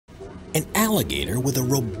An alligator with a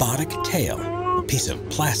robotic tail, a piece of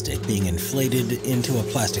plastic being inflated into a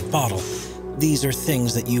plastic bottle. These are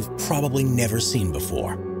things that you've probably never seen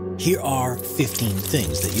before. Here are 15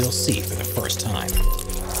 things that you'll see for the first time.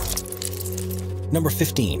 Number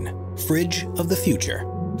 15. Fridge of the future.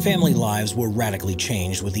 Family lives were radically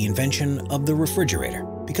changed with the invention of the refrigerator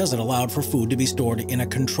because it allowed for food to be stored in a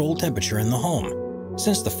controlled temperature in the home.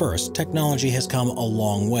 Since the first, technology has come a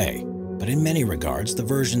long way, but in many regards, the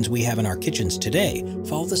versions we have in our kitchens today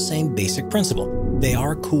follow the same basic principle. They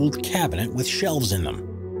are a cooled cabinet with shelves in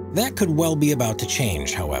them. That could well be about to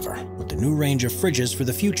change, however, with the new range of fridges for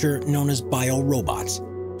the future known as bio-robots.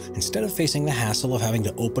 Instead of facing the hassle of having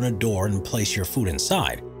to open a door and place your food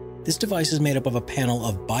inside, this device is made up of a panel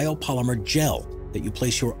of biopolymer gel that you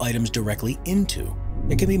place your items directly into.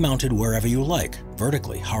 It can be mounted wherever you like,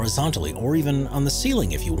 vertically, horizontally, or even on the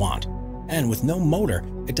ceiling if you want. And with no motor,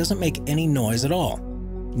 it doesn't make any noise at all.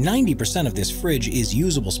 90% of this fridge is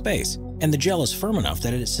usable space, and the gel is firm enough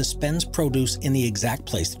that it suspends produce in the exact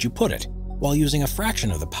place that you put it, while using a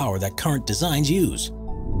fraction of the power that current designs use.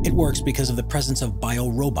 It works because of the presence of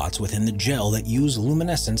bio-robots within the gel that use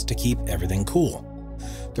luminescence to keep everything cool.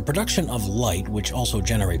 The production of light, which also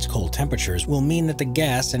generates cold temperatures, will mean that the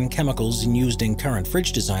gas and chemicals used in current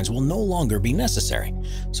fridge designs will no longer be necessary.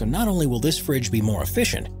 So not only will this fridge be more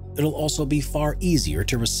efficient, it'll also be far easier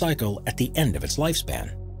to recycle at the end of its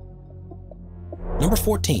lifespan. Number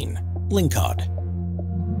 14. Lingcod.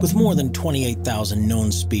 With more than 28,000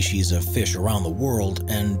 known species of fish around the world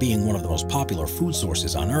and being one of the most popular food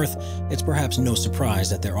sources on Earth, it's perhaps no surprise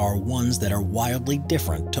that there are ones that are wildly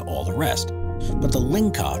different to all the rest. But the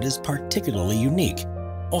lingcod is particularly unique.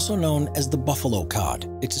 Also known as the buffalo cod,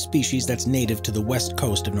 it's a species that's native to the west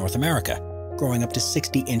coast of North America, growing up to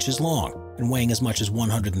 60 inches long and weighing as much as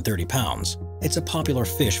 130 pounds. It's a popular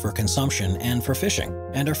fish for consumption and for fishing,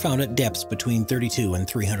 and are found at depths between 32 and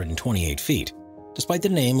 328 feet. Despite the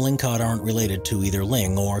name, lingcod aren't related to either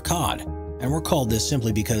ling or cod, and we're called this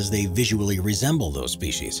simply because they visually resemble those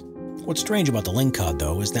species. What's strange about the lingcod,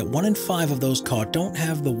 though, is that 1 in 5 of those caught don't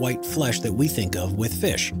have the white flesh that we think of with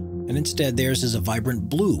fish, and instead theirs is a vibrant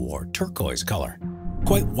blue or turquoise color.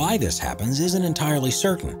 Quite why this happens isn't entirely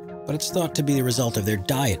certain, but it's thought to be the result of their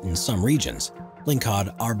diet in some regions.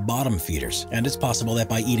 Lingcod are bottom feeders, and it's possible that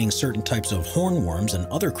by eating certain types of hornworms and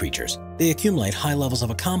other creatures, they accumulate high levels of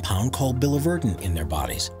a compound called biliverdin in their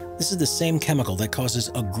bodies. This is the same chemical that causes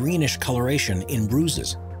a greenish coloration in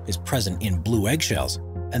bruises, is present in blue eggshells,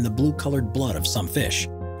 and the blue-colored blood of some fish,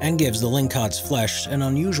 and gives the lingcod's flesh an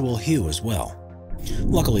unusual hue as well.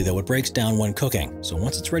 Luckily, though, it breaks down when cooking, so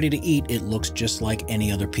once it's ready to eat, it looks just like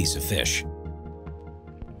any other piece of fish.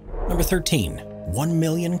 Number 13. 1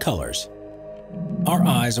 million colors. Our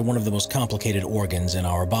eyes are one of the most complicated organs in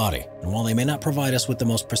our body, and while they may not provide us with the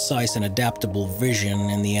most precise and adaptable vision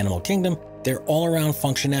in the animal kingdom, their all-around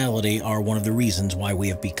functionality are one of the reasons why we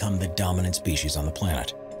have become the dominant species on the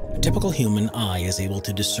planet. A typical human eye is able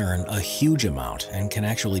to discern a huge amount and can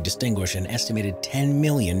actually distinguish an estimated 10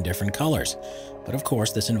 million different colors. But of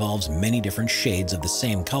course, this involves many different shades of the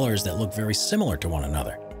same colors that look very similar to one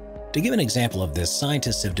another. To give an example of this,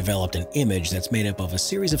 scientists have developed an image that's made up of a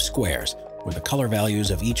series of squares, where the color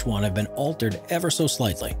values of each one have been altered ever so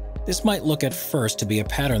slightly. This might look at first to be a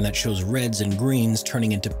pattern that shows reds and greens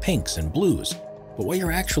turning into pinks and blues, but what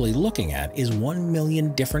you're actually looking at is 1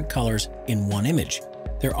 million different colors in one image.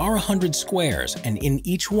 There are 100 squares, and in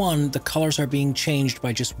each one, the colors are being changed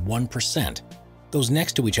by just 1%. Those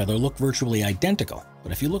next to each other look virtually identical,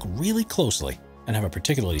 but if you look really closely and have a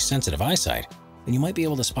particularly sensitive eyesight, then you might be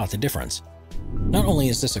able to spot the difference. Not only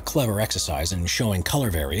is this a clever exercise in showing color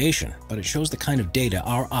variation, but it shows the kind of data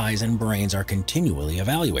our eyes and brains are continually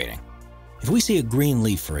evaluating. If we see a green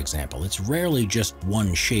leaf, for example, it's rarely just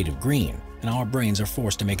one shade of green, and our brains are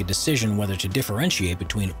forced to make a decision whether to differentiate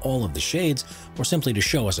between all of the shades or simply to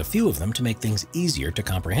show us a few of them to make things easier to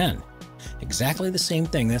comprehend. Exactly the same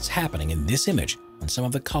thing that's happening in this image when some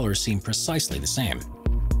of the colors seem precisely the same.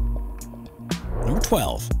 Number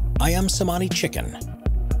 12. Ayam Cemani chicken.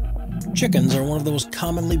 Chickens are one of the most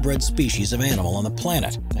commonly bred species of animal on the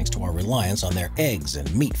planet, thanks to our reliance on their eggs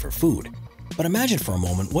and meat for food. But imagine for a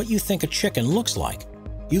moment what you think a chicken looks like.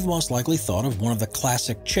 You've most likely thought of one of the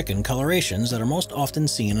classic chicken colorations that are most often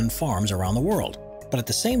seen on farms around the world. But at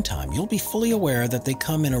the same time, you'll be fully aware that they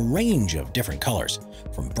come in a range of different colors,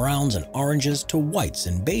 from browns and oranges to whites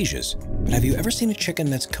and beiges. But have you ever seen a chicken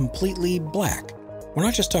that's completely black? We're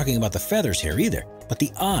not just talking about the feathers here either, but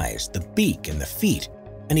the eyes, the beak, and the feet,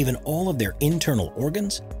 and even all of their internal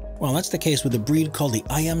organs? Well, that's the case with a breed called the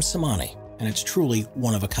Ayam Cemani, and it's truly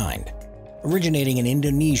one of a kind. Originating in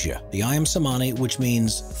Indonesia, the ayam cemani, which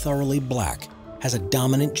means thoroughly black, has a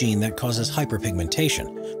dominant gene that causes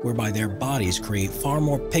hyperpigmentation, whereby their bodies create far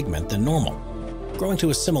more pigment than normal. Growing to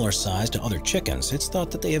a similar size to other chickens, it's thought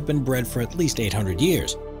that they have been bred for at least 800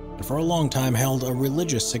 years, and for a long time held a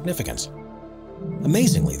religious significance.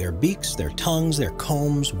 Amazingly, their beaks, their tongues, their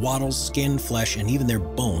combs, wattles, skin, flesh, and even their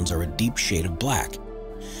bones are a deep shade of black,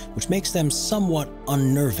 which makes them somewhat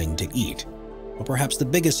unnerving to eat. But perhaps the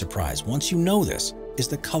biggest surprise, once you know this, is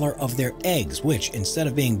the color of their eggs, which, instead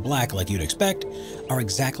of being black like you'd expect, are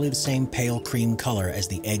exactly the same pale cream color as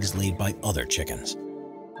the eggs laid by other chickens.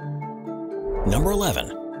 Number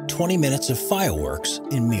 11. 20 minutes of fireworks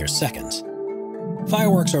in mere seconds.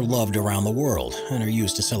 Fireworks are loved around the world and are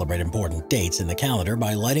used to celebrate important dates in the calendar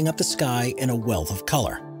by lighting up the sky in a wealth of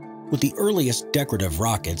color. With the earliest decorative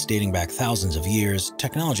rockets dating back thousands of years,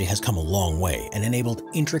 technology has come a long way and enabled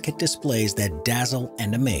intricate displays that dazzle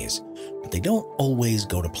and amaze, but they don't always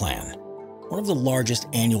go to plan. One of the largest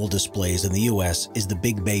annual displays in the US is the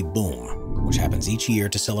Big Bay Boom, which happens each year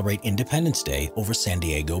to celebrate Independence Day over San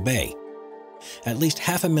Diego Bay. At least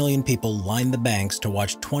 500,000 people line the banks to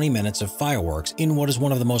watch 20 minutes of fireworks in what is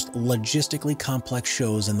one of the most logistically complex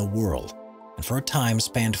shows in the world, and for a time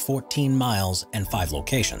spanned 14 miles and 5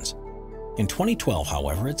 locations. In 2012,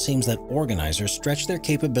 however, it seems that organizers stretched their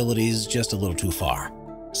capabilities just a little too far.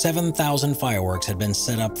 7,000 fireworks had been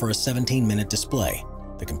set up for a 17-minute display.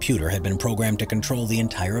 The computer had been programmed to control the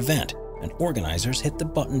entire event, and organizers hit the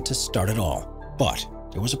button to start it all. But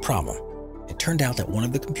there was a problem. It turned out that one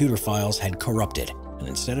of the computer files had corrupted, and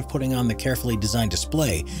instead of putting on the carefully designed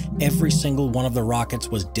display, every single one of the rockets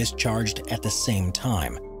was discharged at the same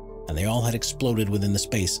time, and they all had exploded within the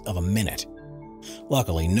space of a minute.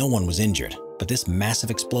 Luckily, no one was injured, but this massive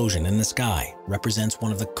explosion in the sky represents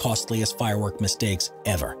one of the costliest firework mistakes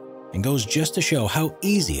ever, and goes just to show how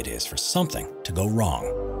easy it is for something to go wrong.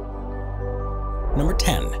 Number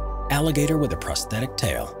 10. Alligator with a prosthetic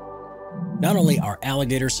tail. Not only are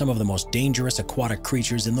alligators some of the most dangerous aquatic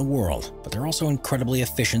creatures in the world, but they're also incredibly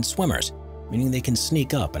efficient swimmers, meaning they can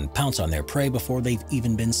sneak up and pounce on their prey before they've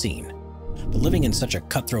even been seen. But living in such a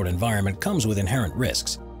cutthroat environment comes with inherent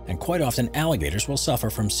risks, and quite often alligators will suffer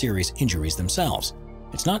from serious injuries themselves.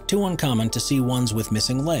 It's not too uncommon to see ones with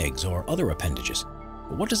missing legs or other appendages.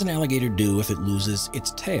 But what does an alligator do if it loses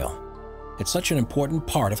its tail? It's such an important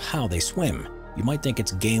part of how they swim. You might think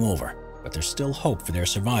it's game over, but there's still hope for their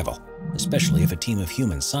survival, especially if a team of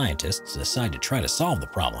human scientists decide to try to solve the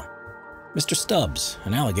problem. Mr. Stubbs,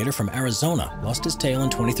 an alligator from Arizona, lost his tail in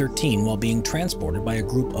 2013 while being transported by a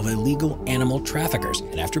group of illegal animal traffickers,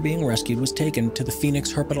 and after being rescued was taken to the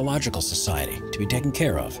Phoenix Herpetological Society to be taken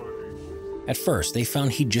care of. At first, they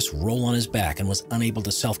found he'd just roll on his back and was unable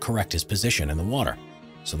to self-correct his position in the water,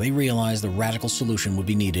 so they realized the radical solution would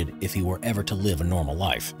be needed if he were ever to live a normal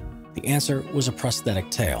life. The answer was a prosthetic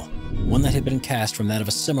tail, one that had been cast from that of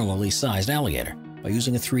a similarly sized alligator. By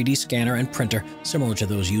using a 3D scanner and printer similar to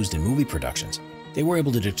those used in movie productions, they were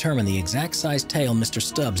able to determine the exact size tail Mr.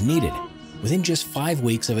 Stubbs needed. Within just 5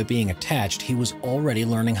 weeks of it being attached, he was already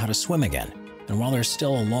learning how to swim again. And while there's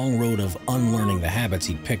still a long road of unlearning the habits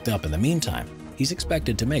he'd picked up in the meantime, he's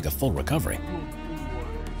expected to make a full recovery.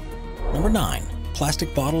 Number 9.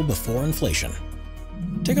 Plastic bottle before inflation.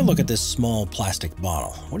 Take a look at this small plastic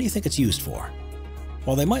bottle. What do you think it's used for?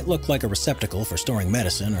 While they might look like a receptacle for storing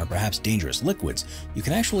medicine or perhaps dangerous liquids, you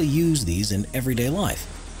can actually use these in everyday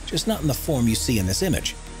life, just not in the form you see in this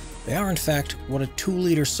image. They are in fact what a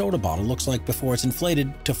 2-liter soda bottle looks like before it's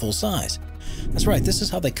inflated to full size. That's right, this is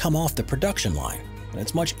how they come off the production line, and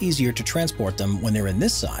it's much easier to transport them when they're in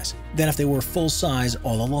this size than if they were full size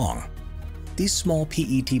all along. These small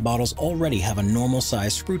PET bottles already have a normal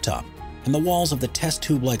size screw top, and the walls of the test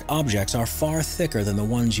tube-like objects are far thicker than the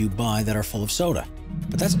ones you buy that are full of soda.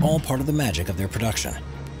 But that's all part of the magic of their production.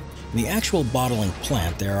 In the actual bottling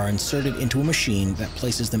plant, they are inserted into a machine that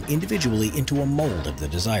places them individually into a mold of the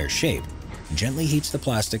desired shape, and gently heats the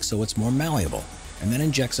plastic so it's more malleable, and then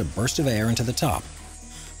injects a burst of air into the top.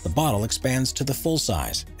 The bottle expands to the full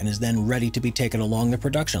size and is then ready to be taken along the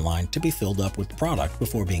production line to be filled up with product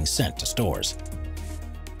before being sent to stores.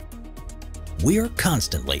 We are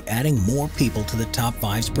constantly adding more people to the Top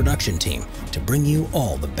 5's production team to bring you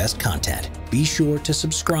all the best content. Be sure to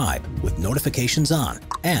subscribe with notifications on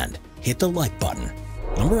and hit the like button.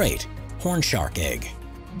 Number 8. Horn shark egg.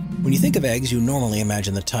 When you think of eggs, you normally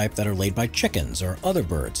imagine the type that are laid by chickens or other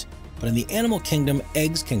birds. But in the animal kingdom,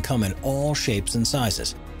 eggs can come in all shapes and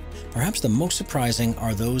sizes. Perhaps the most surprising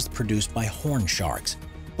are those produced by horn sharks.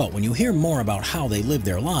 But when you hear more about how they live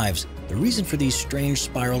their lives, the reason for these strange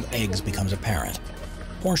spiraled eggs becomes apparent.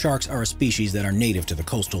 Horn sharks are a species that are native to the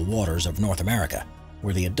coastal waters of North America,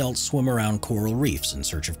 where the adults swim around coral reefs in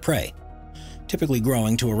search of prey. Typically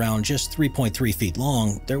growing to around just 3.3 feet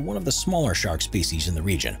long, they're one of the smaller shark species in the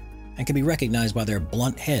region and can be recognized by their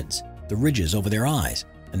blunt heads, the ridges over their eyes,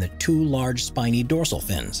 and the two large spiny dorsal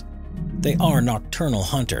fins. They are nocturnal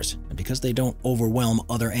hunters, and because they don't overwhelm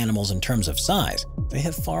other animals in terms of size, they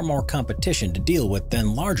have far more competition to deal with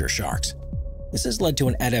than larger sharks. This has led to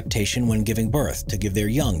an adaptation when giving birth to give their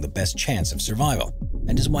young the best chance of survival,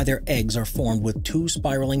 and is why their eggs are formed with two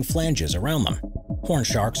spiraling flanges around them. Horn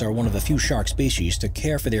sharks are one of the few shark species to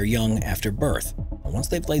care for their young after birth. And once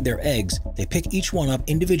they've laid their eggs, they pick each one up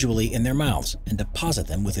individually in their mouths and deposit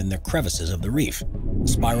them within the crevices of the reef.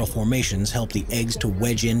 Spiral formations help the eggs to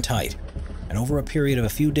wedge in tight, and over a period of a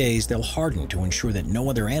few days, they'll harden to ensure that no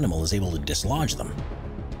other animal is able to dislodge them.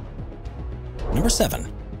 Number 7.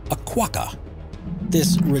 A quokka.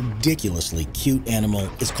 This ridiculously cute animal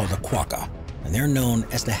is called a quokka, and they're known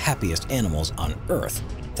as the happiest animals on Earth,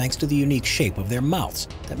 thanks to the unique shape of their mouths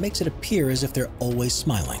that makes it appear as if they're always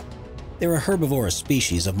smiling. They're a herbivorous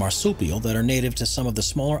species of marsupial that are native to some of the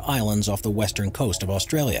smaller islands off the western coast of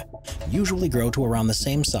Australia, and usually grow to around the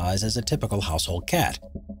same size as a typical household cat.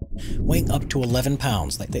 Weighing up to 11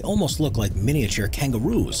 pounds, they almost look like miniature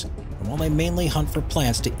kangaroos, and while they mainly hunt for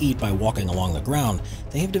plants to eat by walking along the ground,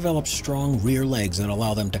 they have developed strong rear legs that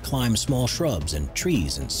allow them to climb small shrubs and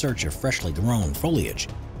trees in search of freshly grown foliage.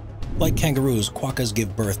 Like kangaroos, quokkas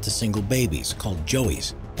give birth to single babies called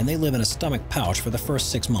joeys, and they live in a stomach pouch for the first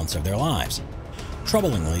 6 months of their lives.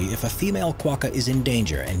 Troublingly, if a female quokka is in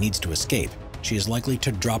danger and needs to escape, she is likely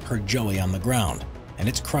to drop her joey on the ground, and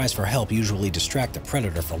its cries for help usually distract the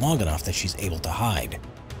predator for long enough that she's able to hide.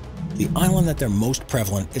 The island that they're most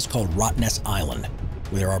prevalent is called Rottnest Island,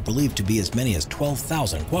 where there are believed to be as many as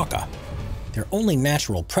 12,000 quokka. Their only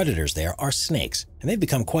natural predators there are snakes, and they've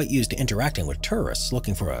become quite used to interacting with tourists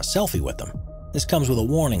looking for a selfie with them. This comes with a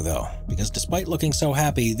warning though, because despite looking so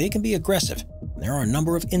happy, they can be aggressive. There are a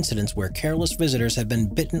number of incidents where careless visitors have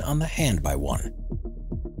been bitten on the hand by one.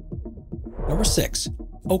 Number 6.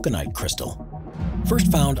 Aukenite crystal.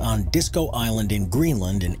 First found on Disco Island in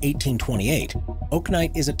Greenland in 1828,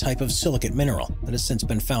 aukenite is a type of silicate mineral that has since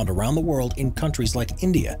been found around the world in countries like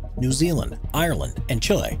India, New Zealand, Ireland, and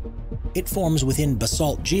Chile. It forms within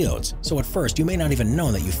basalt geodes, so at first you may not even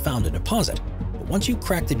know that you found a deposit. But once you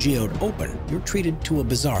crack the geode open, you're treated to a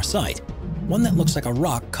bizarre sight, one that looks like a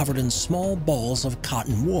rock covered in small balls of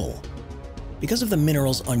cotton wool. Because of the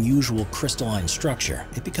mineral's unusual crystalline structure,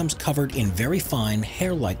 it becomes covered in very fine,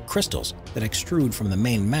 hair-like crystals that extrude from the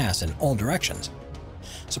main mass in all directions.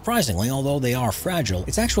 Surprisingly, although they are fragile,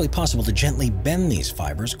 it's actually possible to gently bend these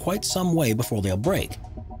fibers quite some way before they'll break.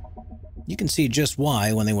 You can see just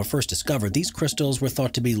why, when they were first discovered, these crystals were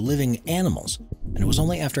thought to be living animals, and it was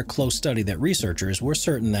only after close study that researchers were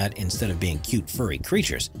certain that, instead of being cute furry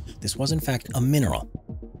creatures, this was in fact a mineral.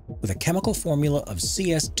 With a chemical formula of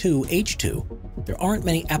CS2H2, there aren't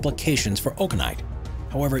many applications for aukenite.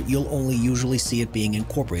 However, you'll only usually see it being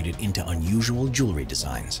incorporated into unusual jewelry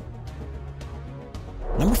designs.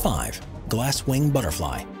 Number 5. Glasswing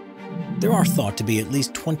butterfly. There are thought to be at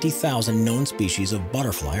least 20,000 known species of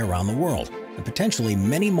butterfly around the world, and potentially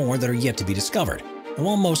many more that are yet to be discovered. And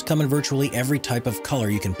while most come in virtually every type of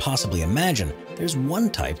color you can possibly imagine, there's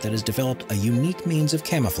one type that has developed a unique means of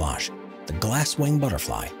camouflage: the glasswing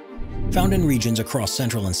butterfly. Found in regions across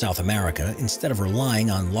Central and South America, instead of relying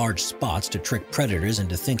on large spots to trick predators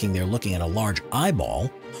into thinking they're looking at a large eyeball,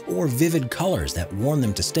 or vivid colors that warn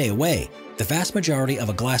them to stay away, the vast majority of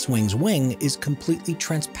a glasswing's wing is completely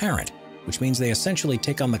transparent, which means they essentially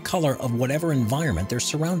take on the color of whatever environment they're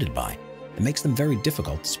surrounded by. It makes them very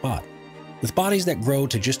difficult to spot. With bodies that grow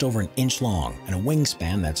to just over an inch long and a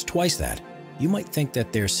wingspan that's twice that, you might think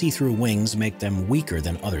that their see-through wings make them weaker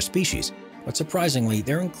than other species. But surprisingly,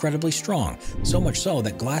 they're incredibly strong, so much so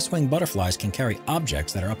that glasswing butterflies can carry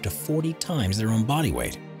objects that are up to 40 times their own body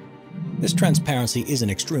weight. This transparency is an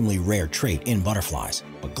extremely rare trait in butterflies,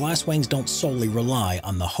 but glasswings don't solely rely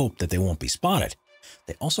on the hope that they won't be spotted.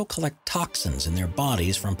 They also collect toxins in their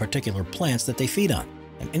bodies from particular plants that they feed on,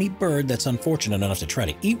 and any bird that's unfortunate enough to try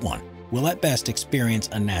to eat one will at best experience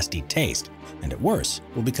a nasty taste, and at worst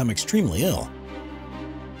will become extremely ill.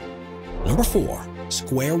 Number 4.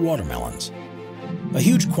 Square watermelons. A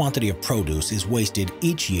huge quantity of produce is wasted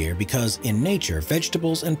each year because, in nature,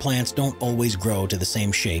 vegetables and plants don't always grow to the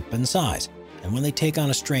same shape and size, and when they take on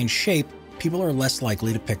a strange shape, people are less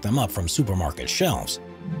likely to pick them up from supermarket shelves.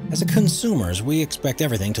 As consumers, we expect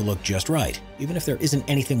everything to look just right, even if there isn't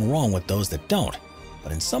anything wrong with those that don't.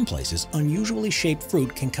 But in some places, unusually shaped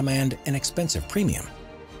fruit can command an expensive premium.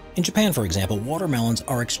 In Japan, for example, watermelons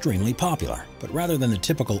are extremely popular, but rather than the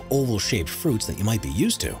typical oval-shaped fruits that you might be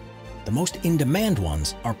used to, the most in-demand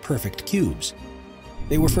ones are perfect cubes.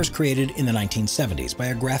 They were first created in the 1970s by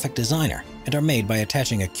a graphic designer and are made by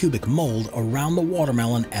attaching a cubic mold around the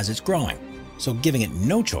watermelon as it's growing, so giving it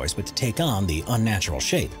no choice but to take on the unnatural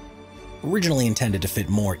shape. Originally intended to fit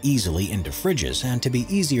more easily into fridges and to be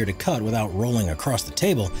easier to cut without rolling across the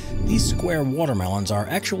table, these square watermelons are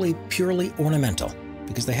actually purely ornamental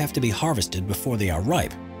because they have to be harvested before they are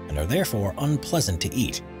ripe and are therefore unpleasant to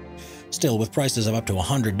eat. Still, with prices of up to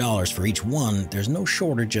 $100 for each one, there's no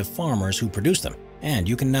shortage of farmers who produce them, and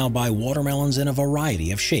you can now buy watermelons in a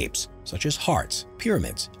variety of shapes, such as hearts,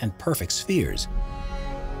 pyramids, and perfect spheres.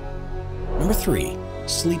 Number 3.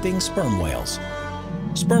 Sleeping sperm whales.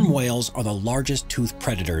 Sperm whales are the largest toothed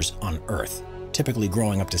predators on Earth, typically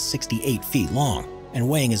growing up to 68 feet long and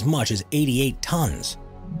weighing as much as 88 tons.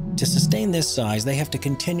 To sustain this size, they have to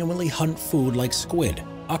continually hunt food like squid,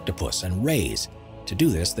 octopus, and rays. To do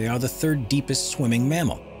this, they are the third deepest swimming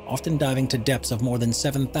mammal, often diving to depths of more than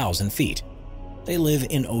 7,000 feet. They live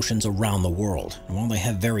in oceans around the world, and while they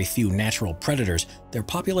have very few natural predators, their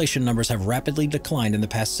population numbers have rapidly declined in the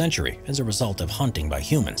past century as a result of hunting by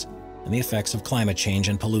humans and the effects of climate change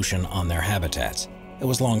and pollution on their habitats. It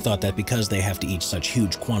was long thought that because they have to eat such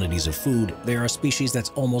huge quantities of food, they are a species that's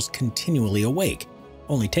almost continually awake,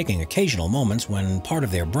 only taking occasional moments when part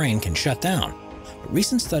of their brain can shut down. But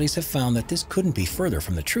recent studies have found that this couldn't be further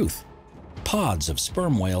from the truth. Pods of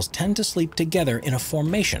sperm whales tend to sleep together in a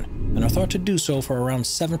formation and are thought to do so for around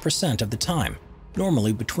 7% of the time,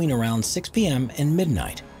 normally between around 6 p.m. and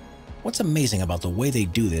midnight. What's amazing about the way they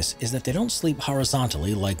do this is that they don't sleep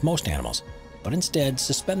horizontally like most animals, but instead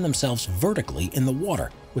suspend themselves vertically in the water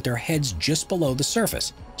with their heads just below the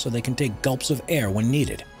surface so they can take gulps of air when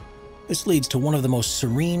needed. This leads to one of the most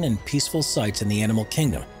serene and peaceful sights in the animal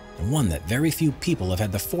kingdom, and one that very few people have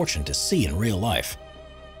had the fortune to see in real life.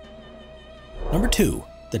 Number 2.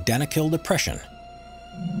 The Danakil Depression.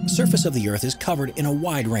 The surface of the Earth is covered in a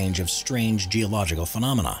wide range of strange geological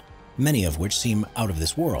phenomena, many of which seem out of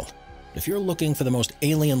this world. If you're looking for the most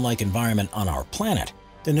alien-like environment on our planet,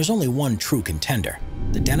 then there's only one true contender: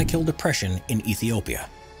 the Danakil Depression in Ethiopia.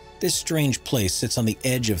 This strange place sits on the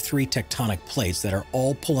edge of 3 tectonic plates that are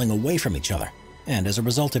all pulling away from each other, and as a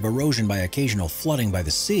result of erosion by occasional flooding by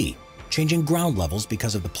the sea, changing ground levels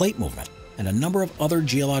because of the plate movement, and a number of other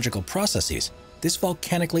geological processes, this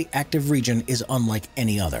volcanically active region is unlike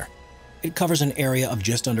any other. It covers an area of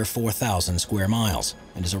just under 4,000 square miles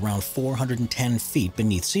and is around 410 feet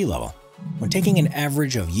beneath sea level. When taking an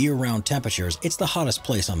average of year-round temperatures, it's the hottest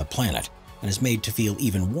place on the planet and is made to feel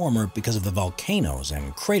even warmer because of the volcanoes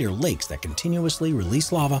and crater lakes that continuously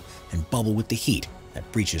release lava and bubble with the heat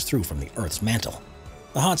that breaches through from the Earth's mantle.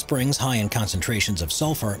 The hot springs, high in concentrations of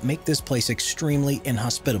sulfur, make this place extremely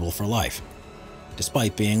inhospitable for life,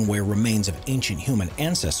 despite being where remains of ancient human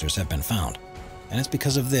ancestors have been found. And it's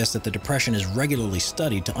because of this that the depression is regularly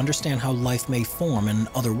studied to understand how life may form in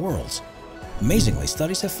other worlds. Amazingly,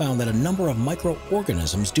 studies have found that a number of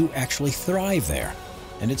microorganisms do actually thrive there,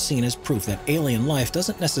 and it's seen as proof that alien life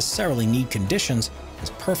doesn't necessarily need conditions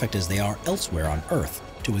as perfect as they are elsewhere on Earth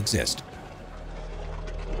to exist.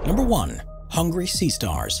 Number 1. Hungry sea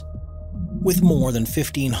stars. With more than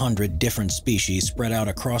 1,500 different species spread out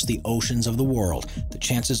across the oceans of the world, the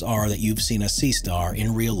chances are that you've seen a sea star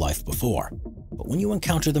in real life before. But when you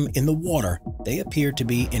encounter them in the water, they appear to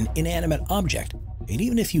be an inanimate object, and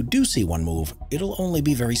even if you do see one move, it'll only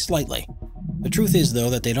be very slightly. The truth is, though,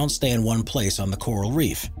 that they don't stay in one place on the coral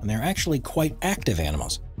reef, and they're actually quite active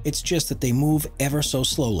animals. It's just that they move ever so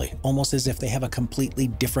slowly, almost as if they have a completely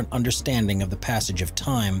different understanding of the passage of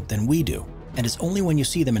time than we do. And it's only when you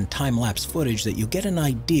see them in time-lapse footage that you get an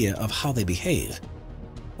idea of how they behave.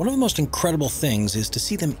 One of the most incredible things is to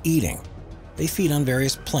see them eating. They feed on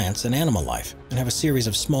various plants and animal life, and have a series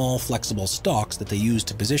of small, flexible stalks that they use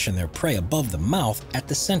to position their prey above the mouth at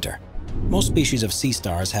the center. Most species of sea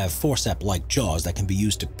stars have forceps-like jaws that can be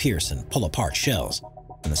used to pierce and pull apart shells,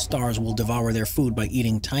 and the stars will devour their food by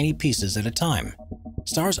eating tiny pieces at a time.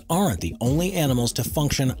 Stars aren't the only animals to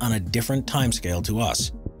function on a different timescale to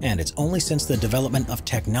us, and it's only since the development of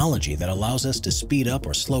technology that allows us to speed up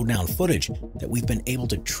or slow down footage that we've been able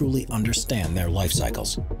to truly understand their life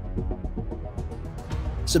cycles.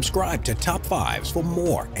 Subscribe to Top 5s for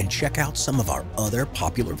more and check out some of our other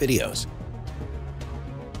popular videos.